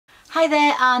Hi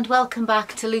there and welcome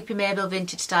back to Loopy Mabel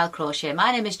Vintage Style Crochet.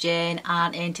 My name is Jane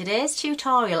and in today's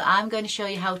tutorial I'm going to show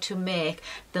you how to make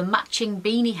the matching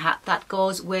beanie hat that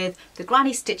goes with the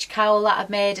granny stitch cowl that I've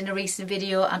made in a recent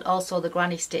video and also the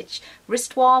granny stitch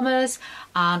wrist warmers,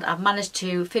 and I've managed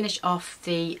to finish off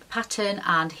the pattern,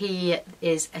 and here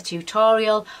is a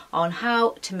tutorial on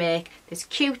how to make this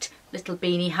cute little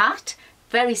beanie hat.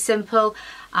 Very simple,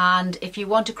 and if you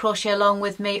want to crochet along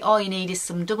with me, all you need is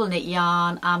some double knit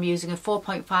yarn. I'm using a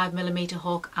 4.5mm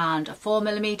hook and a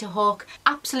 4mm hook.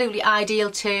 Absolutely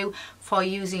ideal too for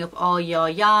using up all your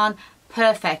yarn.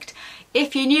 Perfect.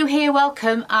 If you're new here,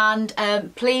 welcome, and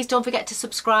please don't forget to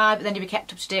subscribe, then you'll be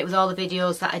kept up to date with all the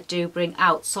videos that I do bring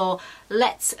out. So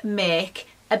let's make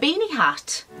a beanie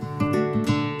hat.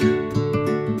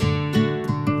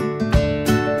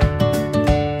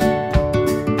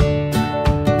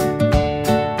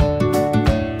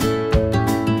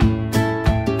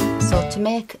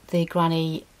 Make the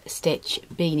granny stitch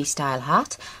beanie style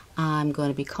hat, I'm going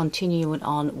to be continuing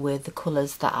on with the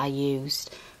colours that I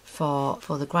used for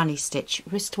the granny stitch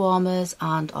wrist warmers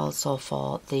and also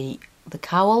for the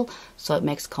cowl, so it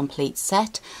makes a complete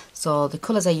set. So the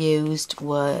colours I used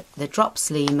were the drop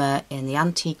sleemer in the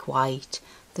antique white,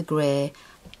 the grey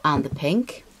and the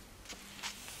pink.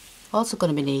 Also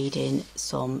going to be needing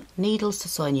some needles to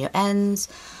sew in your ends.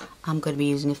 I'm going to be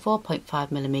using a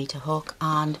 4.5mm hook,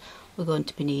 and we're going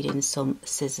to be needing some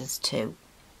scissors too.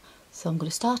 So I'm going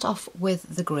to start off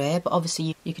with the grey, but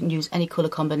obviously you can use any colour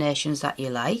combinations that you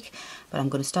like, but I'm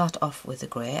going to start off with the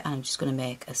grey, and I'm just going to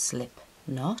make a slip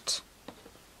knot.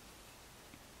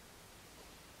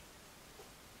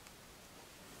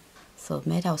 So I've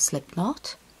made our slip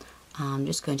knot. I'm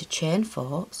just going to chain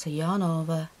 4, so yarn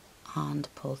over and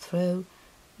pull through,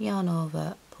 yarn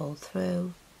over, pull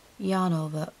through, yarn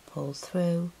over, pull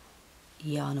through,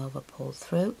 yarn over, pull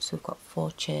through. So we've got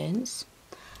 4 chains.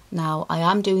 Now I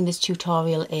am doing this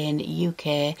tutorial in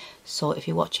UK, so if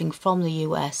you're watching from the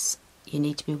US you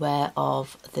need to be aware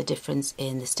of the difference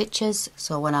in the stitches.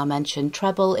 So when I mention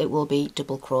treble, it will be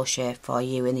double crochet for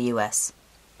you in the US.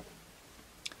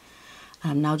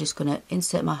 And I'm now just going to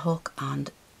insert my hook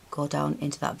and go down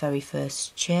into that very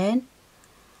first chain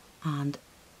and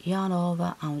yarn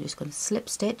over, and we're just going to slip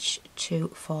stitch to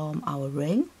form our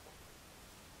ring.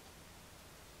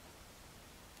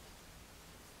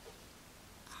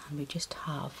 And we just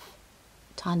have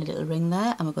a tiny little ring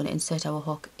there, and we're going to insert our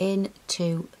hook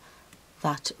into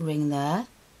that ring there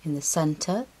in the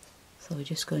centre. So we're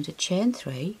just going to chain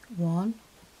 3, 1,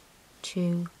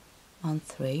 2 and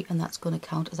 3, and that's going to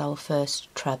count as our first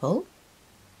treble.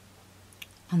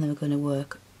 And then we're going to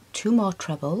work 2 more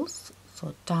trebles,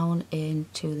 so down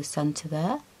into the centre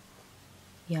there,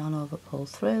 yarn over, pull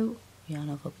through, yarn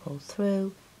over, pull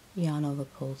through, yarn over,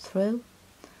 pull through,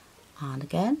 and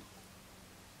again.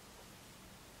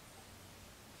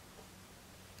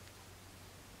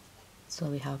 So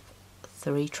we have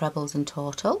 3 trebles in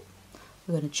total.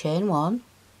 We're going to chain 1,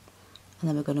 and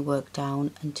then we're going to work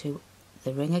down into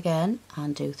the ring again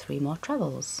and do 3 more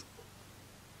trebles.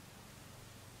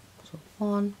 So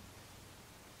 1,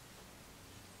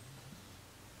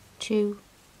 2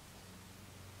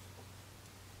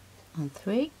 and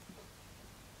 3,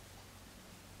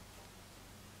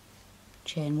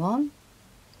 chain 1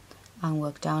 and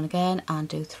work down again and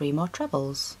do 3 more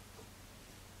trebles.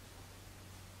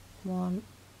 1,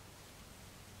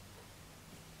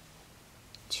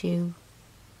 2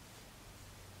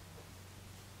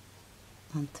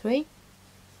 and 3,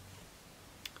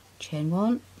 chain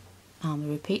 1, and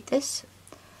we repeat this.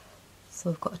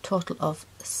 So we've got a total of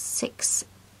 6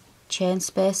 chain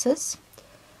spaces.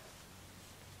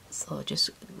 So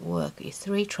just work your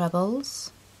 3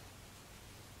 trebles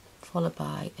followed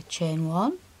by a chain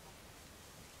 1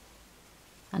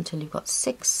 until you've got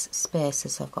 6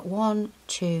 spaces. So I've got 1,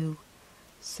 2,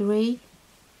 3,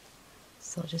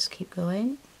 so just keep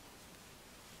going.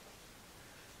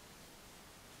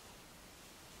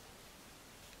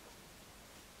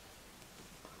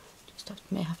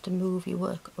 May have to move your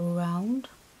work around.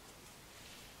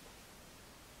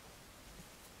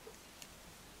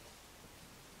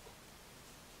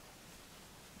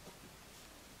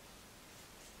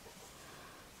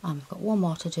 And we've got 1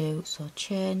 more to do, so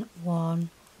chain 1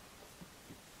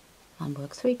 and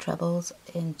work 3 trebles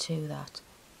into that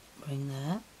ring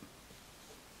there.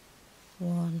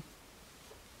 1,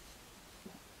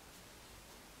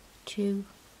 2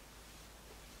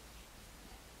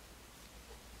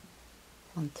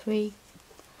 and 3,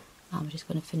 and we're just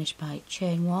going to finish by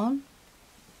chain 1,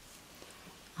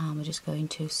 and we're just going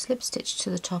to slip stitch to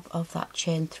the top of that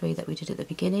chain 3 that we did at the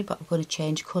beginning, but we're going to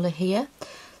change colour here.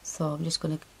 So I'm just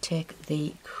going to take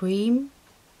the cream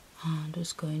and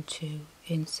just going to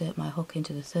insert my hook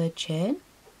into the third chain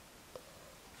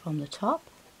from the top,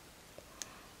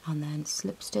 and then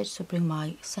slip stitch, so bring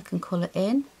my second colour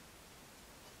in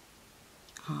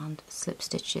and slip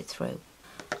stitch it through.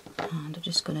 And I'm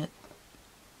just going to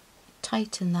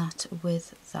tighten that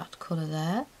with that colour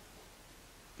there.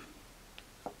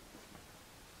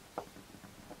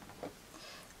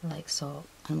 Like so.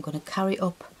 I'm going to carry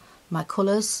up my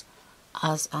colours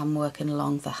as I'm working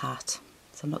along the hat.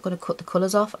 So I'm not going to cut the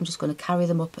colours off, I'm just going to carry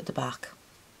them up at the back.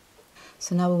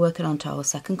 So now we're working on to our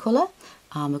second colour,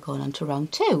 and we're going on to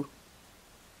round 2.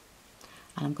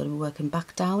 And I'm going to be working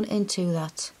back down into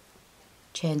that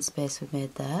chain space we've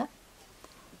made there.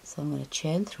 So I'm going to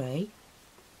chain 3,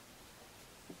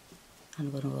 and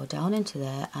I'm going to go down into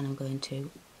there, and I'm going to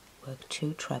work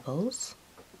 2 trebles.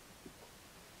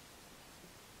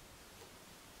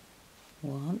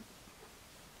 1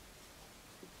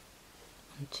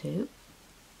 and 2,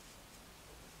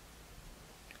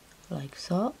 like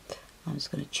so. I'm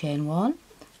just going to chain 1,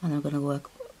 and I'm going to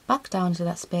work back down to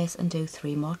that space and do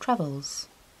 3 more trebles.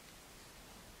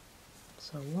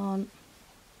 So 1,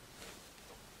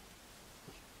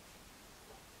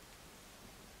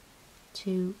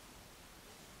 2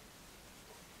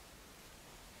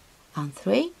 and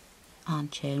 3,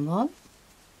 and chain 1,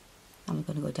 and we're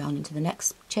going to go down into the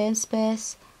next chain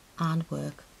space and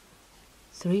work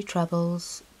 3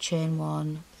 trebles, chain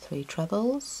 1, 3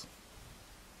 trebles,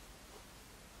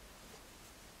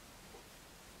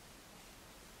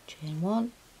 chain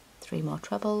 1, 3 more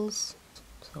trebles.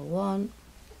 So 1,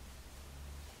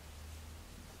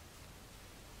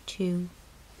 2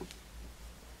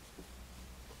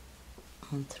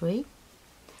 and 3,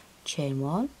 chain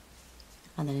 1,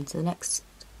 and then into the next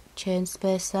chain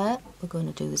space there we're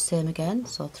going to do the same again.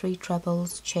 So 3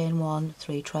 trebles, chain 1,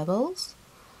 3 trebles.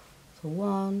 So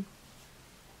 1,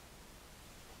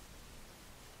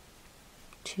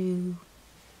 2,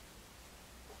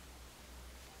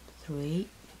 3,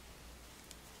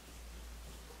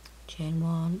 chain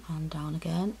 1 and down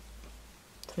again,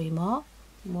 3 more,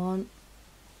 1,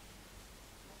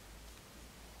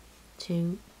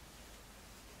 2,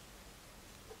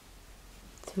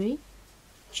 3,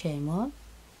 chain 1,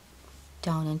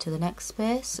 down into the next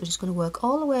space. We're just going to work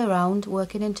all the way around,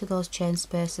 working into those chain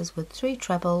spaces with 3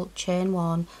 treble, chain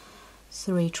 1,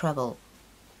 3 treble.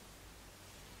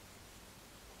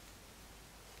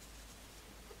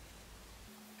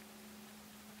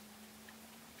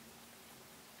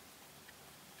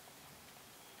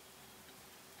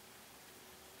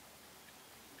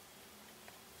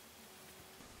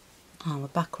 And we're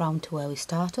back round to where we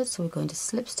started, so we're going to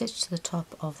slip stitch to the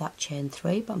top of that chain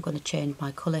 3, but I'm going to change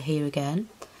my colour here again.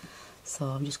 So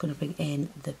I'm just going to bring in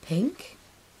the pink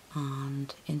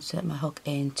and insert my hook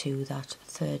into that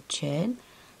third chain.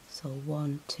 So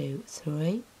 1, 2,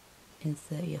 3,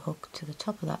 insert your hook to the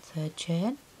top of that third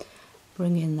chain,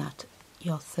 bring in that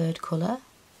your third colour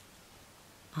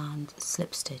and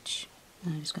slip stitch.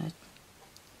 And I'm just going to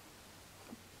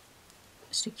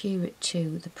secure it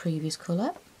to the previous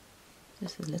colour.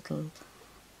 Just a little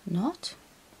knot,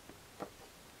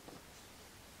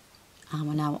 and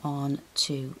we're now on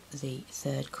to the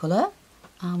third colour,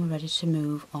 and we're ready to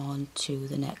move on to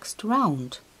the next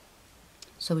round.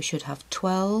 So we should have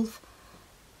 12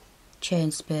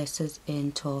 chain spaces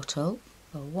in total.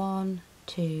 So 1,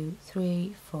 2,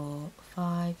 3, 4,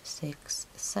 5, 6,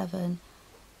 7,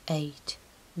 8,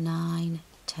 9,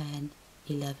 10,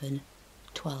 11,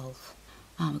 12.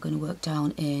 And we're going to work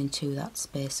down into that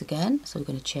space again. So we're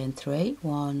going to chain 3,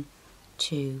 1,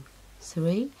 2,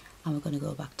 3, and we're going to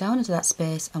go back down into that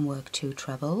space and work 2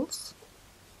 trebles.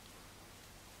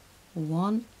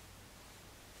 1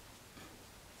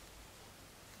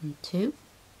 and 2,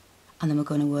 and then we're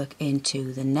going to work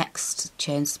into the next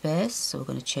chain space. So we're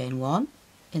going to chain 1,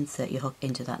 insert your hook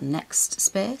into that next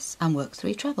space and work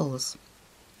 3 trebles.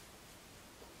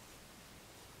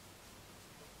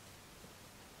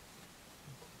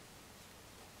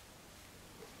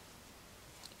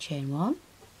 Chain 1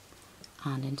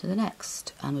 and into the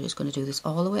next, and we're just going to do this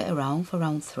all the way around for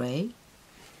round 3.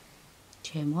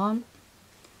 Chain 1,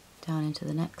 down into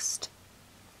the next,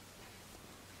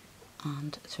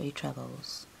 and 3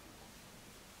 trebles.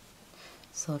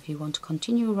 So if you want to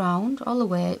continue around all the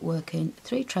way, working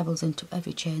 3 trebles into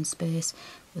every chain space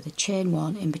with a chain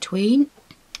 1 in between,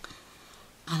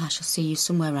 and I shall see you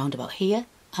somewhere around about here,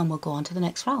 and we'll go on to the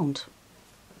next round.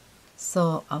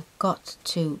 So I've got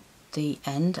to the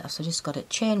end, so I just got a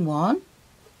chain 1.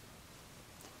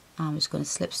 I'm just going to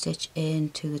slip stitch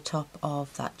into the top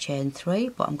of that chain 3,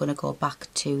 but I'm going to go back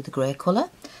to the grey colour.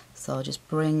 So I'll just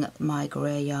bring my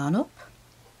grey yarn up.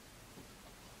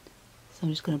 So I'm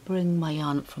just going to bring my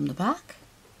yarn up from the back,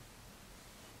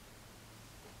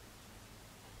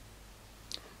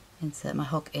 insert my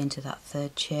hook into that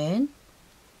third chain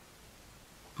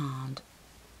and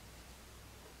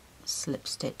slip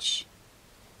stitch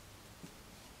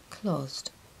closed.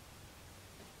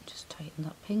 Just tighten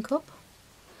that pink up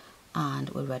and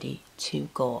we're ready to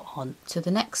go on to the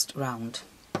next round.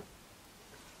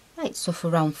 Right, so for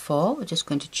round 4 we're just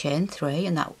going to chain 3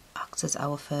 and that acts as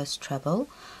our first treble,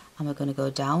 and we're going to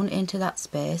go down into that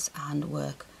space and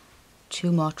work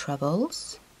 2 more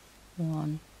trebles,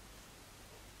 1,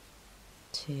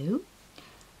 2,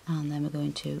 and then we're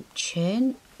going to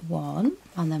chain 1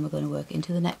 and then we're going to work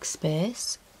into the next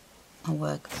space and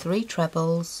work 3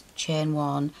 trebles, chain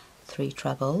 1, 3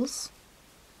 trebles,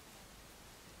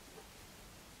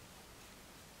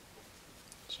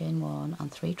 chain 1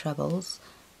 and 3 trebles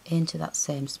into that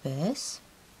same space,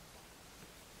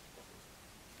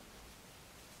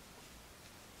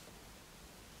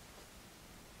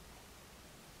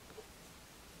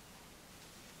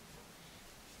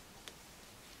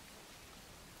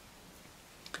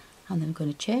 and then we're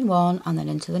going to chain 1 and then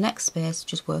into the next space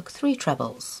just work 3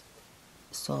 trebles.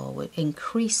 So we're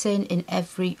increasing in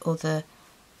every other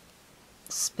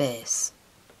space.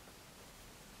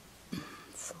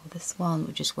 So this one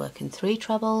we're just working 3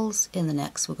 trebles. In the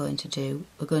next we're going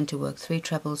to work 3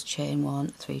 trebles, chain 1,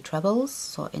 3 trebles.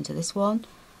 So into this one,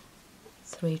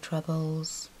 3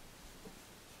 trebles,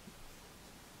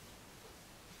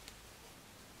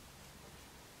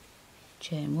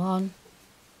 chain 1,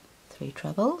 3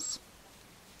 trebles,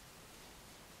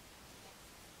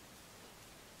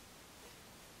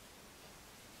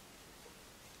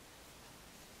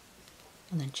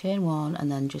 and then chain 1 and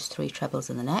then just 3 trebles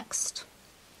in the next.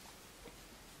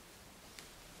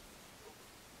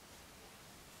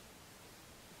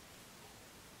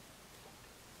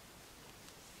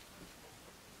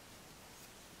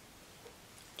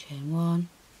 Chain 1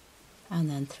 and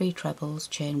then 3 trebles,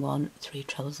 chain 1, 3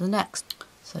 trebles in the next.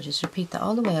 So just repeat that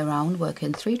all the way around,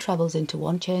 working 3 trebles into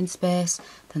 1 chain space,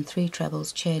 then 3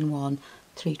 trebles, chain 1,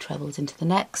 3 trebles into the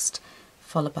next,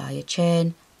 followed by a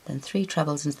chain, then 3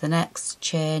 trebles into the next,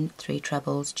 chain, 3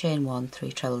 trebles, chain 1,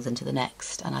 3 trebles into the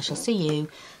next, and I shall see you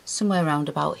somewhere around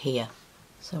about here.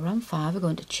 So round 5 we're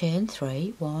going to chain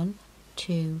 3, 1,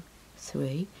 2,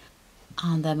 3,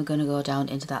 and then we're going to go down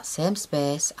into that same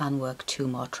space and work 2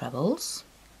 more trebles.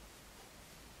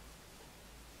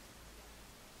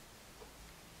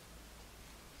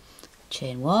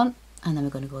 Chain 1 and then we're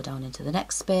going to go down into the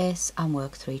next space and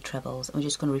work 3 trebles. And we're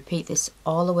just going to repeat this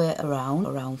all the way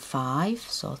around 5.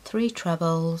 So 3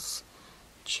 trebles,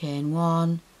 chain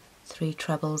 1, 3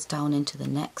 trebles down into the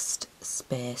next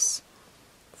space.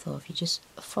 So if you just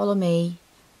follow me,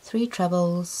 3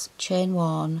 trebles, chain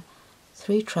 1,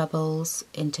 3 trebles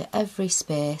into every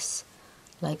space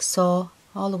like so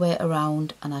all the way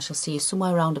around, and I shall see you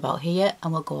somewhere around about here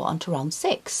and we'll go on to round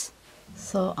 6.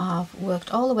 So I've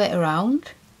worked all the way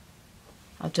around,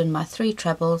 I've done my 3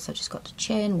 trebles, I've just got to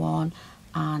chain 1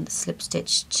 and slip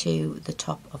stitch to the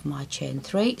top of my chain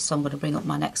 3. So I'm going to bring up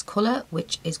my next colour,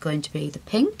 which is going to be the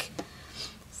pink.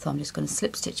 So I'm just going to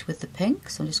slip stitch with the pink,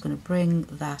 so I'm just going to bring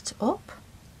that up,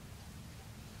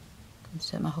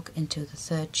 insert my hook into the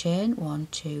third chain, 1,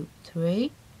 2,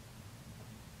 3,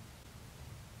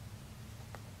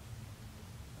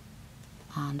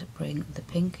 and bring the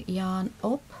pink yarn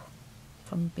up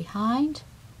from behind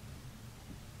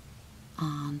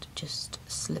and just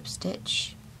slip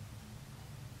stitch.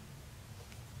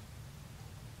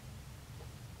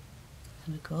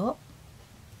 There we go.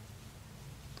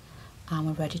 And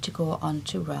we're ready to go on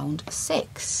to round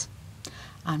 6.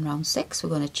 And round 6 we're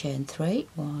going to chain 3,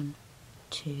 1,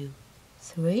 2,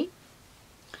 3,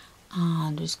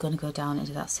 and we're just going to go down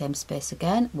into that same space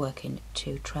again, working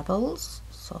 2 trebles.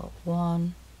 So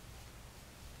 1,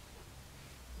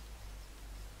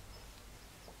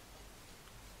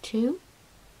 2,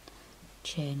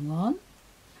 chain 1,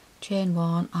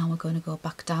 and we're going to go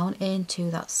back down into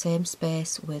that same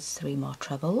space with 3 more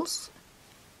trebles.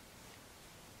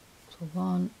 So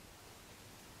 1,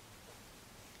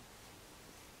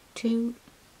 2,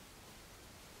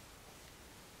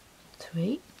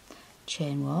 3,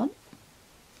 chain 1,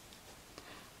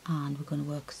 and we're going to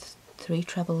work 3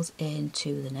 trebles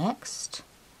into the next,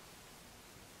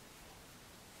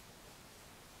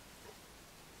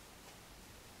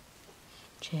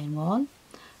 chain 1,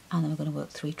 and then we're going to work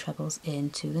 3 trebles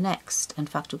into the next. In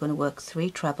fact, we're going to work 3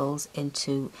 trebles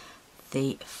into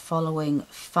the following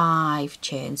 5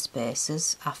 chain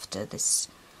spaces after this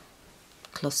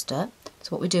cluster, So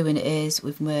what we're doing is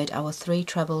we've made our 3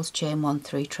 trebles, chain 1,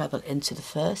 3 treble into the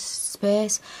first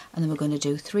space, and then we're going to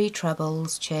do 3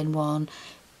 trebles, chain 1,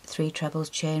 3 trebles,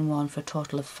 chain 1 for a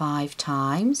total of 5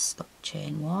 times.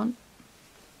 Chain 1,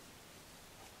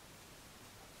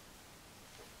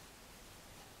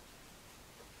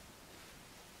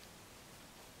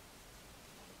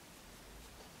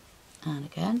 and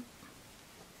again,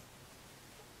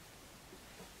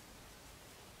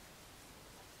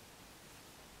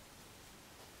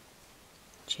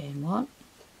 chain 1,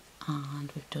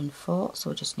 and we've done 4, so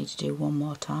we just need to do one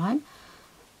more time.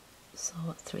 So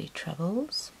 3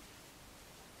 trebles,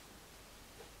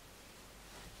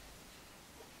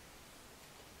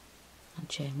 and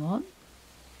chain 1,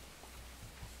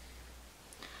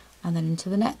 and then into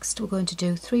the next we're going to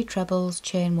do 3 trebles,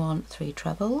 chain 1, 3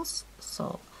 trebles.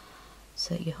 So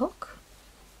insert your hook,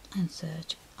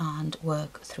 insert and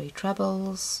work 3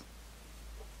 trebles,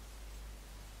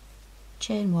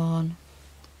 chain 1,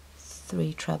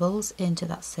 3 trebles into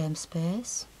that same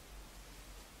space,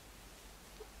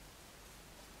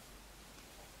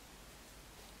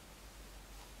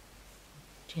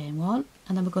 chain 1,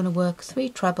 and then we're going to work 3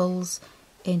 trebles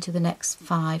into the next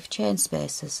 5 chain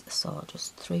spaces. So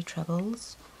just 3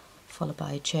 trebles followed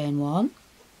by a chain 1,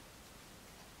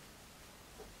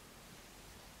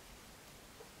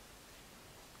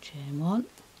 chain 1,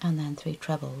 and then 3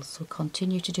 trebles. So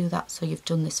continue to do that, so you've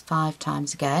done this 5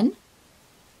 times again.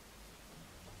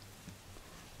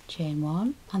 Chain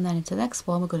 1, and then into the next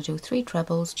one we're going to do 3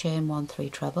 trebles, chain 1, 3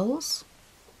 trebles,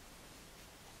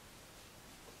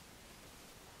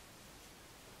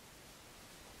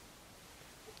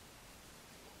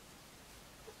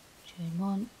 chain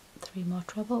 1, 3 more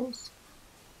trebles,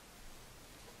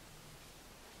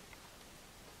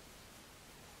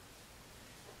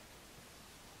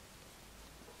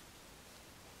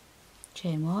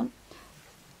 chain 1,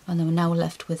 and then we're now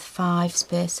left with 5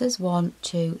 spaces, 1,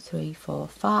 2, 3, 4,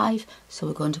 5. So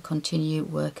we're going to continue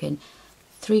working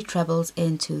 3 trebles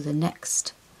into the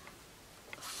next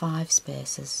 5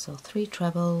 spaces. So 3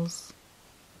 trebles,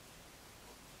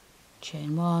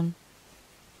 chain 1,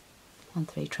 and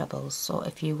 3 trebles. So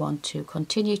if you want to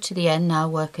continue to the end now,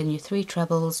 working your 3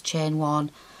 trebles, chain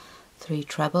 1, 3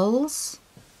 trebles,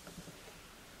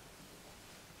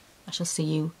 I shall see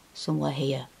you somewhere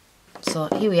here. So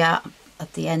here we are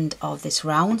at the end of this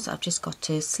round. So I've just got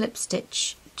to slip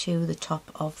stitch to the top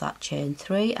of that chain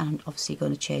 3, and I'm obviously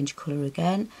going to change colour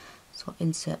again. So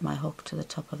insert my hook to the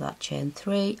top of that chain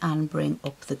 3 and bring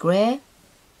up the grey,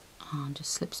 and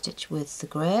just slip stitch with the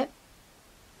grey.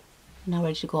 Now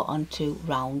ready to go on to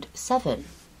round 7.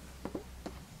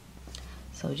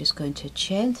 So we're just going to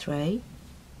chain 3,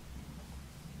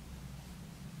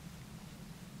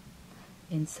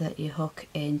 insert your hook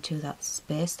into that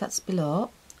space that's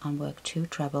below and work 2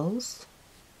 trebles,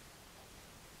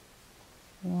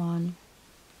 1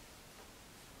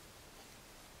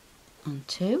 and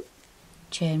 2,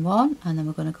 chain 1, and then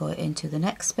we're going to go into the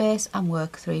next space and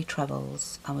work 3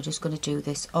 trebles, and we're just going to do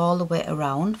this all the way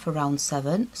around for round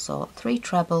 7. So 3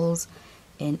 trebles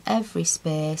in every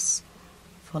space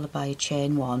followed by a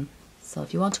chain 1. So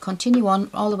if you want to continue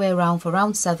on all the way around for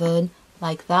round 7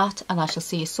 like that, and I shall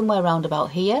see you somewhere around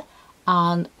about here,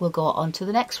 and we'll go on to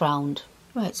the next round.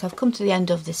 Right, so I've come to the end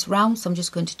of this round, so I'm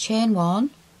just going to chain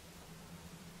 1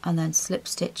 and then slip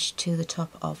stitch to the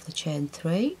top of the chain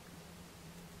 3,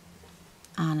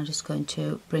 and I'm just going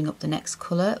to bring up the next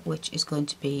colour, which is going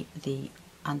to be the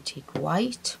antique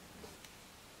white,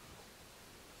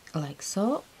 like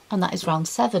so, and that is round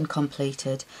 7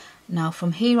 completed. Now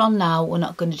from here on now we're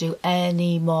not going to do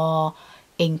any more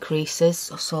increases,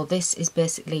 so this is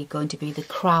basically going to be the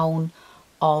crown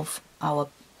of our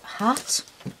hat,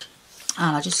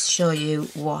 and I'll just show you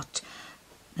what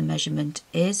the measurement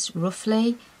is.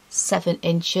 Roughly 7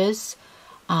 inches,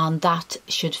 and that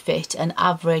should fit an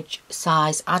average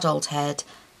size adult head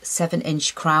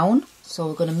 7-inch crown. So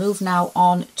we're going to move now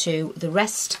on to the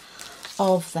rest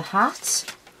of the hat,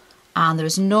 and there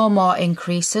is no more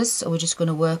increases, so we're just going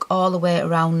to work all the way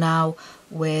around now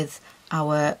with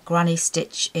our granny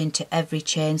stitch into every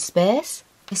chain space,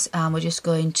 and we're just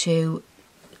going to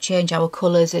change our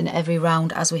colours in every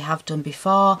round as we have done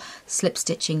before, slip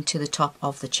stitching to the top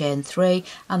of the chain 3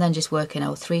 and then just working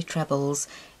our 3 trebles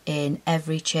in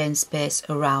every chain space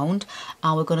around.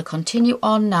 And we're going to continue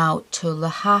on now till the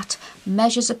hat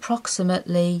measures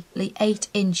approximately 8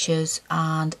 inches,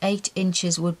 and 8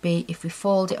 inches would be if we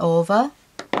fold it over,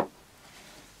 and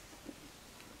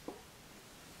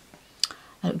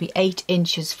it would be 8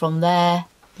 inches from there,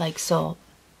 like so.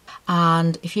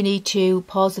 And if you need to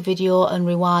pause the video and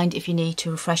rewind if you need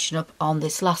to freshen up on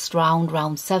this last round,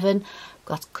 round 7,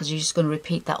 That's because you're just going to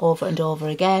repeat that over and over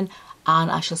again.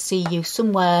 And I shall see you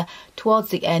somewhere towards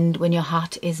the end when your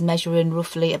hat is measuring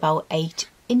roughly about 8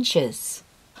 inches.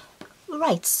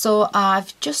 Right, so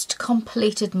I've just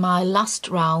completed my last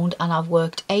round and I've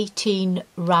worked 18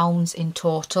 rounds in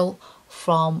total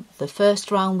from the first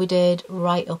round we did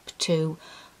right up to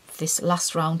this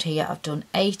last round here. I've done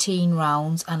 18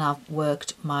 rounds and I've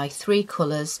worked my 3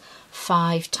 colours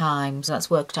 5 times. That's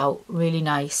worked out really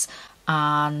nice.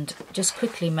 And just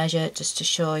quickly measure just to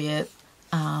show you,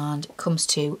 and it comes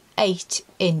to 8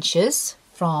 inches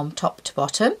from top to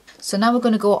bottom. So now we're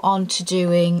going to go on to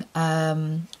doing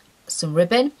some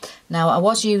ribbon. Now I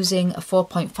was using a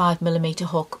 4.5mm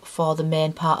hook for the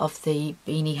main part of the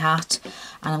beanie hat,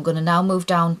 and I'm going to now move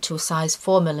down to a size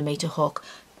 4mm hook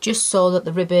just so that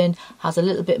the ribbon has a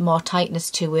little bit more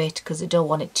tightness to it, because I don't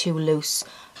want it too loose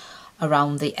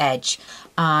around the edge.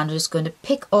 And I'm just going to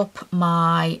pick up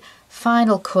my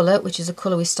final colour, which is a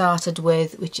colour we started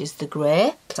with, which is the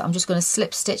grey. So I'm just going to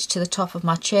slip stitch to the top of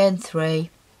my chain 3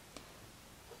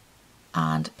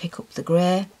 and pick up the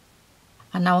grey.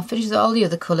 And now I'm finished with all the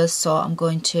other colours, so I'm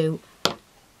going to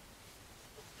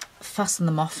fasten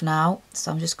them off now.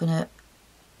 So I'm just going to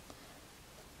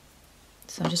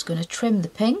trim the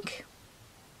pink,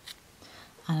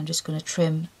 and I'm just going to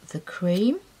trim the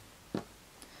cream,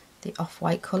 the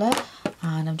off-white colour,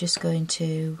 and I'm just going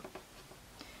to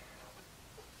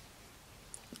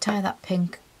tie that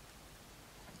pink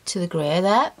to the grey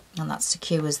there, and that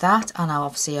secures that. And now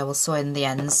obviously I will sew in the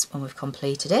ends when we've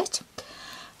completed it.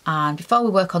 And before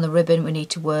we work on the ribbon, we need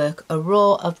to work a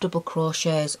row of double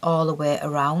crochets all the way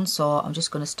around. So I'm just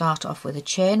going to start off with a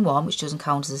chain 1, which doesn't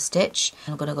count as a stitch.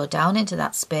 I'm going to go down into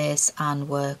that space and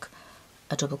work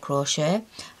a double crochet, and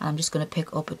I'm just going to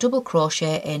pick up a double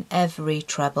crochet in every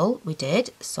treble we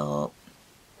did. So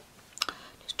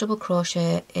just double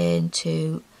crochet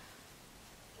into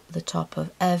the top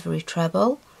of every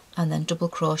treble, and then double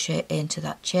crochet into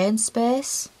that chain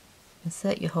space.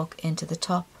 Insert your hook into the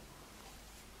top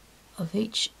of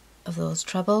each of those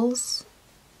trebles,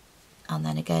 and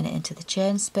then again into the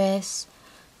chain space,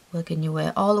 working your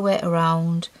way all the way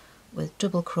around with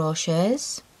double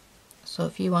crochets. So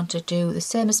if you want to do the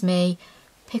same as me,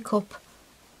 pick up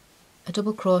a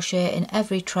double crochet in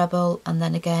every treble and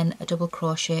then again a double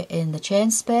crochet in the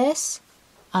chain space,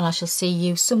 and I shall see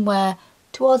you somewhere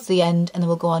towards the end, and then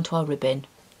we'll go on to our ribbon.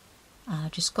 And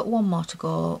I've just got one more to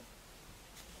go,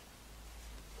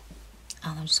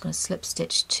 and I'm just going to slip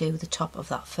stitch to the top of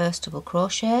that first double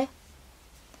crochet,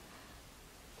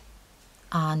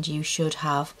 and you should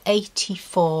have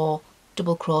 84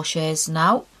 double crochets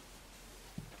now.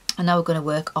 And now we're going to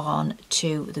work on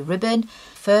to the ribbon.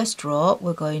 First row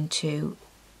we're going to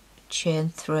chain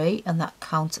 3, and that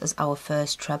counts as our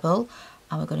first treble,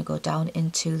 and we're going to go down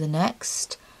into the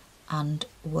next and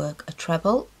work a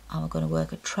treble, and we're going to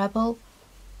work a treble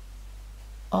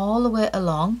all the way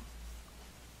along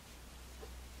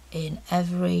in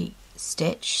every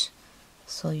stitch.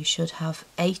 So you should have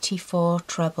 84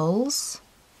 trebles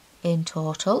in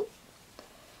total.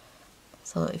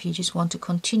 So if you just want to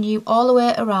continue all the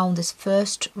way around this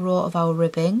first row of our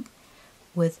ribbing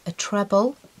with a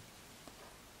treble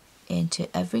into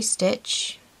every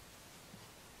stitch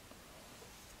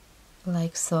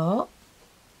like so,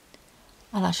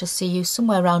 and I shall see you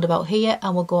somewhere round about here,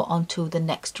 and we'll go on to the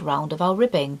next round of our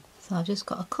ribbing. So I've just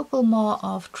got a couple more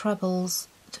of trebles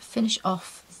to finish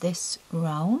off this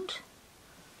round.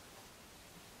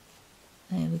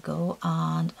 There we go,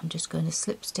 and I'm just going to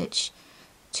slip stitch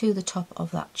to the top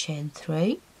of that chain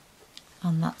 3,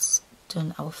 and that's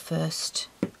done our first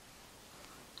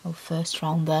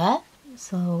round there.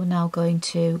 So we're now going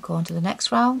to go on to the next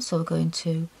round. So we're going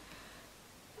to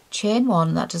chain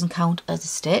 1, that doesn't count as a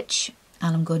stitch,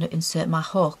 and I'm going to insert my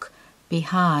hook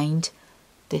behind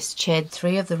this chain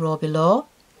 3 of the row below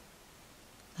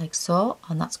like so,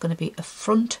 and that's going to be a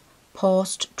front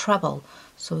post treble.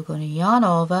 So we're going to yarn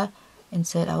over,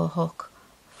 insert our hook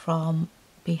from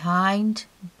behind,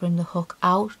 bring the hook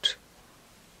out,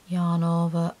 yarn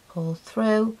over, pull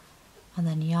through, and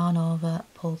then yarn over,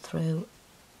 pull through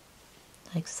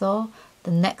like so.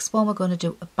 The next one we're going to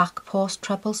do a back post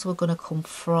treble, so we're going to come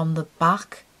from the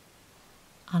back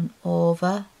and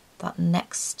over that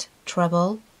next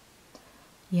treble,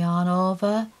 yarn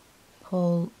over,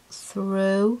 pull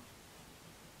through,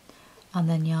 and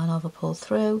then yarn over, pull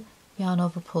through, yarn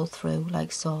over, pull through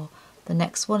like so. The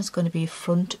next one is going to be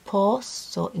front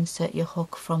post, so insert your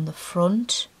hook from the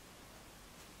front,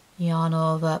 yarn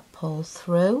over, pull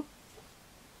through,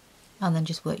 and then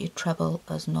just work your treble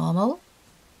as normal.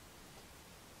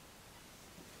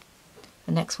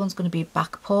 The next one's going to be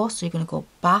back post, so you're going to go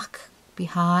back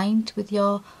behind with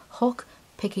your hook,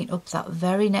 picking up that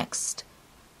very next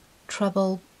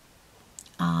treble,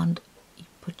 and you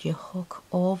put your hook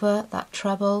over that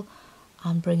treble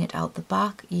and bring it out the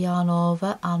back, yarn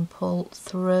over and pull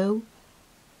through,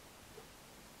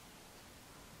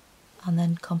 and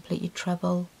then complete your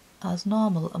treble as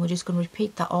normal. And we're just going to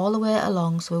repeat that all the way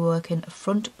along. So we're working a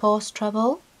front post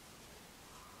treble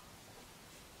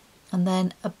and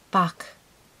then a back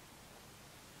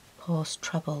post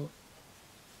treble,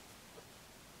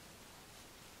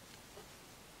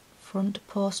 front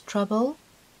post treble,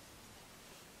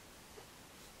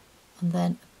 and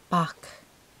then back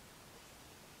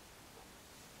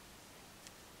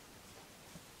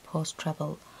post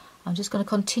treble. I'm just going to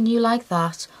continue like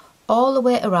that all the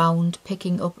way around,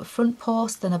 picking up a front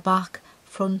post, then a back,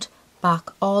 front, back,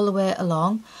 all the way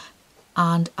along,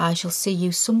 and I shall see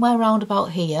you somewhere round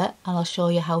about here, and I'll show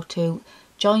you how to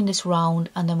join this round,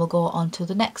 and then we'll go on to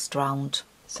the next round.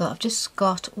 So I've just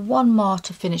got one more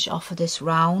to finish off of this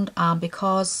round, and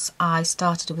because I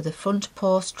started with a front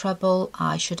post treble,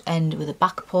 I should end with a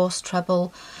back post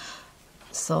treble.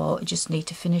 So I just need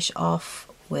to finish off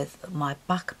with my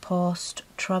back post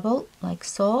treble like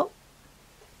so.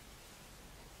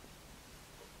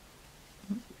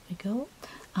 There we go.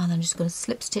 And I'm just going to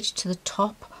slip stitch to the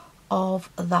top of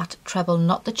that treble,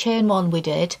 not the chain one we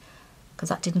did, because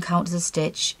that didn't count as a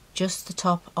stitch, just the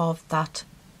top of that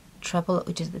treble that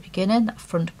we did at the beginning, that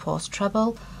front post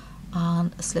treble,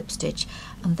 and a slip stitch.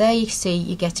 And there you see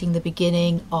you're getting the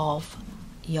beginning of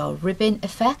your ribbon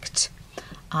effect.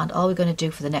 And all we're going to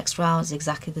do for the next round is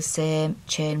exactly the same,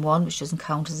 chain one, which doesn't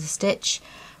count as a stitch.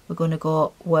 We're going to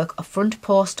go work a front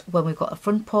post when we've got a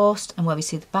front post, and where we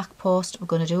see the back post, we're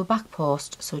going to do a back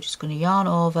post. So we're just going to yarn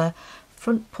over,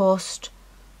 front post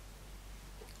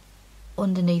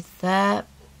underneath there,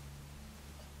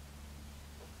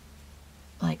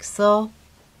 like so.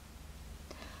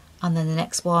 And then the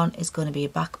next one is going to be a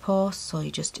back post, so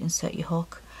you just insert your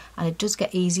hook, and it does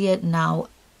get easier now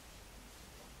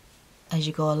as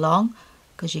you go along,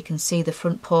 because you can see the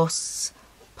front posts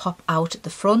pop out at the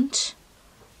front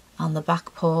and the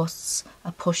back posts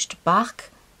are pushed back,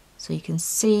 so you can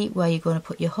see where you're going to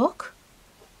put your hook,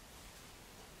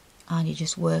 and you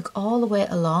just work all the way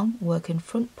along, working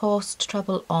front post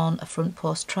treble on a front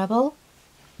post treble,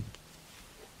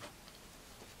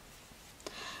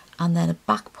 and then a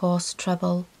back post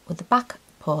treble with the back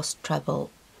post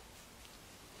treble.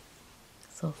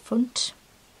 So front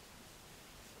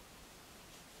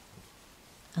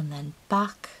and then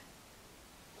back,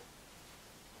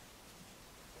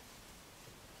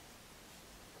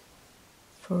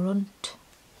 front,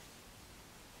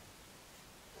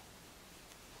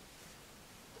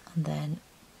 and then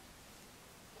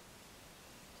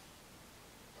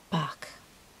back,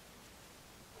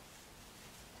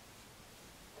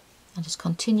 and just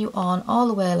continue on all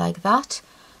the way like that,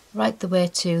 right the way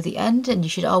to the end. And you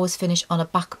should always finish on a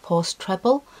back post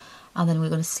treble, and then we're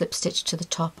going to slip stitch to the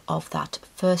top of that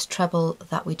first treble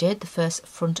that we did, the first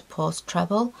front post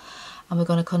treble, and we're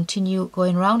going to continue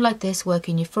going around like this,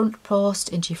 working your front post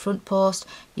into your front post,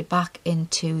 your back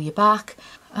into your back,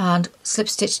 and slip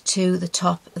stitch to the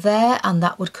top there, and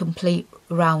that would complete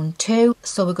round 2.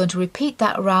 So we're going to repeat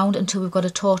that round until we've got a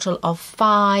total of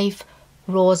 5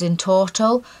 rows in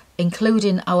total,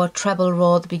 including our treble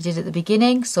row that we did at the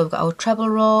beginning. So we've got our treble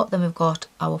row, then we've got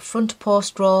our front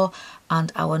post row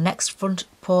and our next front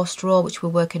post row, which we're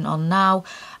working on now,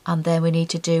 and then we need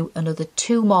to do another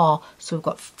 2 more. So we've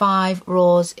got 5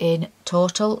 rows in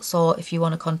total. So if you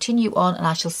want to continue on, and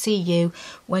I shall see you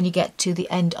when you get to the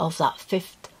end of that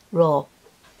 5th row.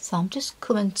 So I'm just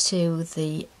coming to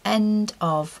the end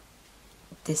of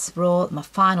this row, my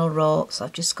final row, so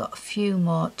I've just got a few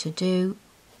more to do.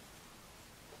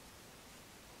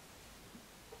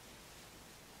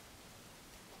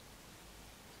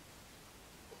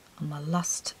 On my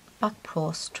last back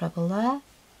post treble there,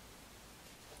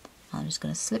 I'm just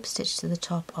going to slip stitch to the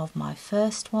top of my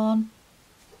first one,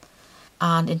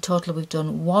 and in total we've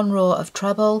done 1 row of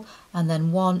treble, and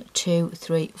then 1, 2,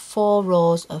 3, 4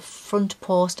 rows of front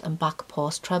post and back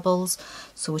post trebles,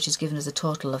 so which has given us a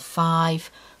total of 5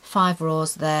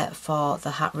 rows there for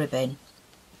the hat ribbon.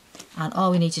 And all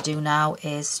we need to do now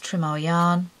is trim our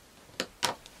yarn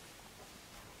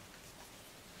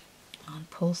and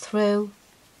pull through,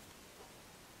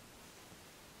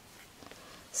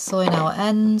 sew in our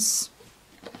ends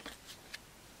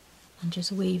and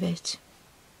just weave it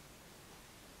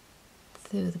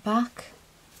through the back,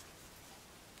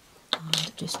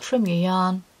 and just trim your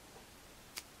yarn.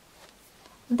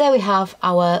 And there we have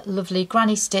our lovely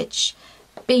granny stitch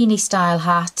beanie style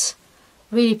hat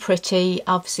Really pretty.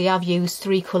 Obviously I've used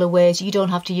 3 colourways. You don't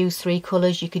have to use 3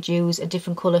 colours. You could use a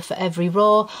different colour for every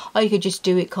row, or you could just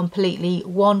do it completely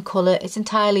one colour. It's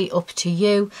entirely up to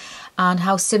you. And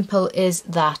how simple is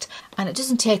that? And it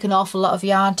doesn't take an awful lot of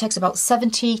yarn. It takes about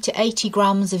 70 to 80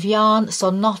 grams of yarn, so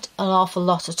not an awful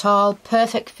lot at all.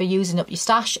 Perfect for using up your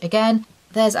stash again.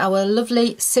 There's our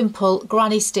lovely simple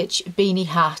granny stitch beanie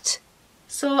hat.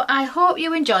 So I hope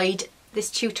you enjoyed this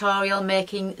tutorial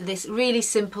making this really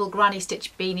simple granny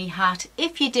stitch beanie hat.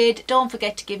 If you did, don't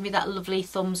forget to give me that lovely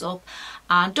thumbs up,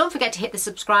 and don't forget to hit the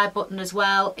subscribe button as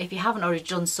well if you haven't already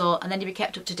done so, and then you'll be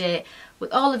kept up to date with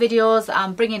all the videos that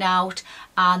I'm bringing out,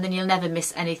 and then you'll never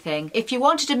miss anything. If you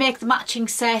wanted to make the matching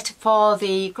set for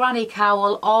the granny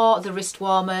cowl or the wrist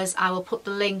warmers, I will put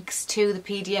the links to the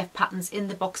PDF patterns in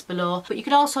the box below, but you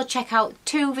can also check out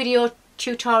 2 video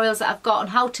tutorials that I've got on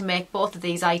how to make both of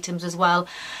these items as well.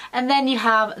 And then you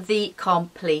have the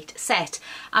complete set.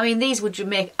 I mean, these would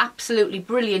make absolutely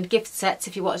brilliant gift sets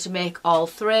if you wanted to make all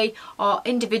 3, or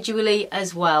individually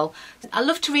as well. I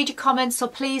love to read your comments, so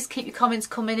please keep your comments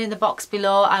coming in the box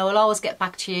below. I will always get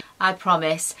back to you, I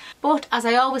promise. But as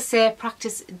I always say,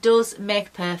 practice does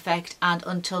make perfect, and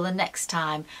until the next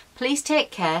time, please take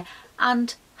care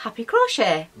and happy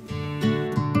crochet!